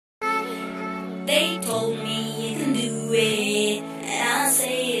They told me you can do it, and I said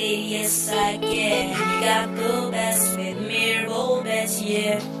yes I can. You got the best with Miraball best,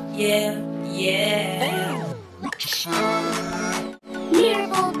 yeah, yeah, yeah.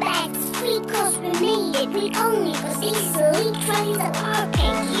 Miraball best, sweet cause we made it. We only was easily trains at our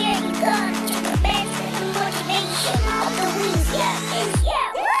pace. Yeah, you got to the best with the motivation of the wings, yeah, and yeah.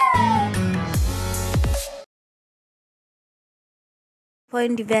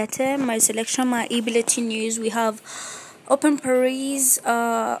 Point diverted, my selection, my ability news. We have Open Paris,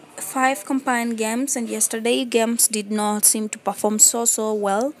 5 combined games, and yesterday games did not seem to perform so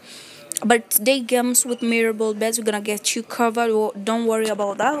well. But today games with Miraball bets, we're gonna get you covered. Don't worry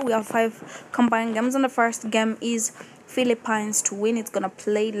about that. We have 5 combined games, and the first game is Philippines to win. It's gonna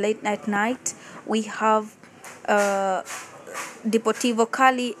play late at night. We have Deportivo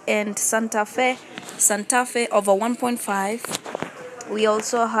Cali and Santa Fe. Santa Fe over 1.5. We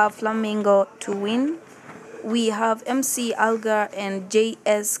also have Flamingo to win. We have MC Algar and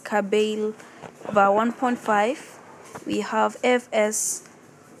JS Cabale over 1.5. We have FS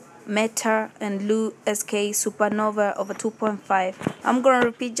Meta and Lu SK Supernova over 2.5. I'm gonna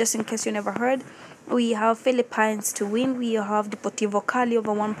repeat just in case you never heard. We have Philippines to win. We have Deportivo Cali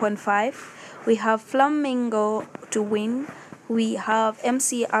over 1.5. We have Flamingo to win. We have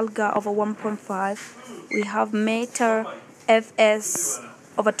MC Algar over 1.5. We have Meta FS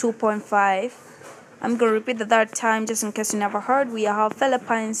over 2.5. I'm going to repeat the third time just in case you never heard. We have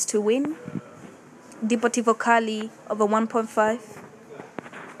Philippines to win. Deportivo Cali over 1.5.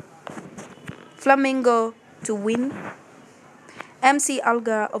 Flamingo to win. MC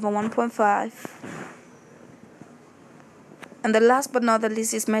Algar over 1.5. And the last but not the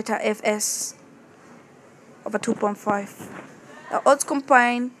least is Meta FS over 2.5. The odds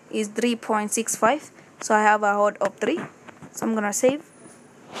combined is 3.65. So I have a odd of 3. So I'm going to save.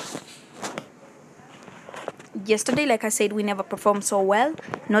 Yesterday, like I said, we never performed so well.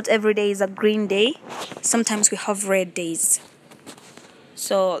 Not every day is a green day. Sometimes we have red days.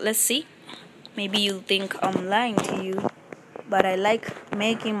 So let's see. Maybe you think I'm lying to you, but I like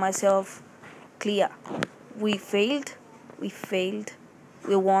making myself clear. We failed.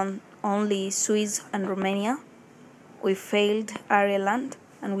 We won only Swiss and Romania. We failed Ireland,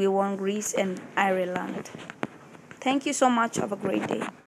 and we won Greece and Ireland. Thank you so much. Have a great day.